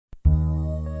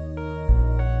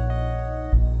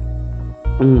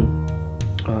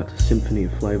Oh, it's a symphony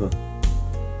of flavour.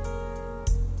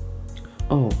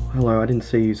 Oh, hello, I didn't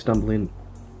see you stumble in.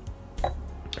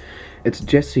 It's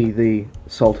Jesse, the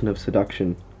Sultan of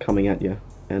Seduction, coming at you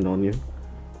and on you.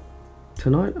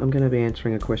 Tonight I'm going to be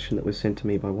answering a question that was sent to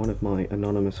me by one of my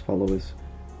anonymous followers.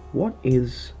 What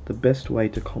is the best way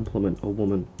to compliment a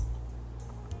woman?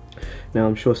 Now,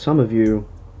 I'm sure some of you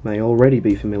may already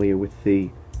be familiar with the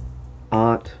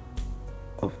art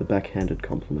of the backhanded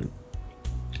compliment.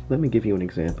 Let me give you an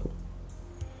example.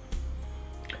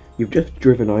 You've just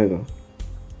driven over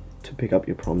to pick up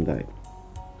your prom date.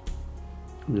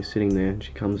 And you're sitting there and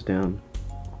she comes down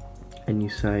and you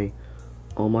say,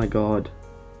 "Oh my God,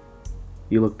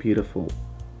 you look beautiful.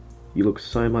 You look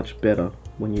so much better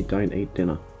when you don't eat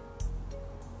dinner."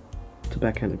 It's a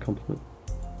backhanded compliment.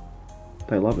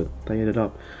 They love it. They eat it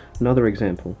up. Another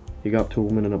example. You go up to a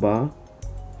woman in a bar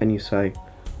and you say,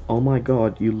 "Oh my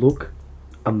God, you look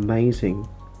amazing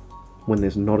when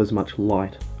there's not as much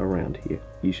light around here.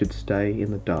 You should stay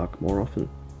in the dark more often."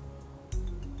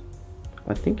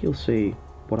 I think you'll see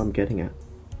what I'm getting at.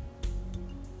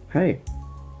 "Hey,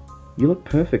 you look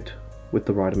perfect with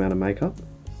the right amount of makeup."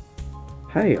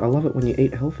 "Hey, I love it when you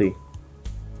eat healthy."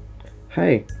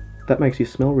 "Hey, that makes you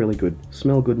smell really good.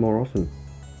 Smell good more often."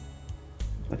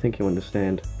 I think you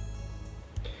understand.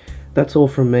 That's all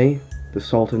from me, the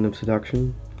Sultan of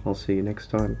Seduction. I'll see you next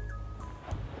time.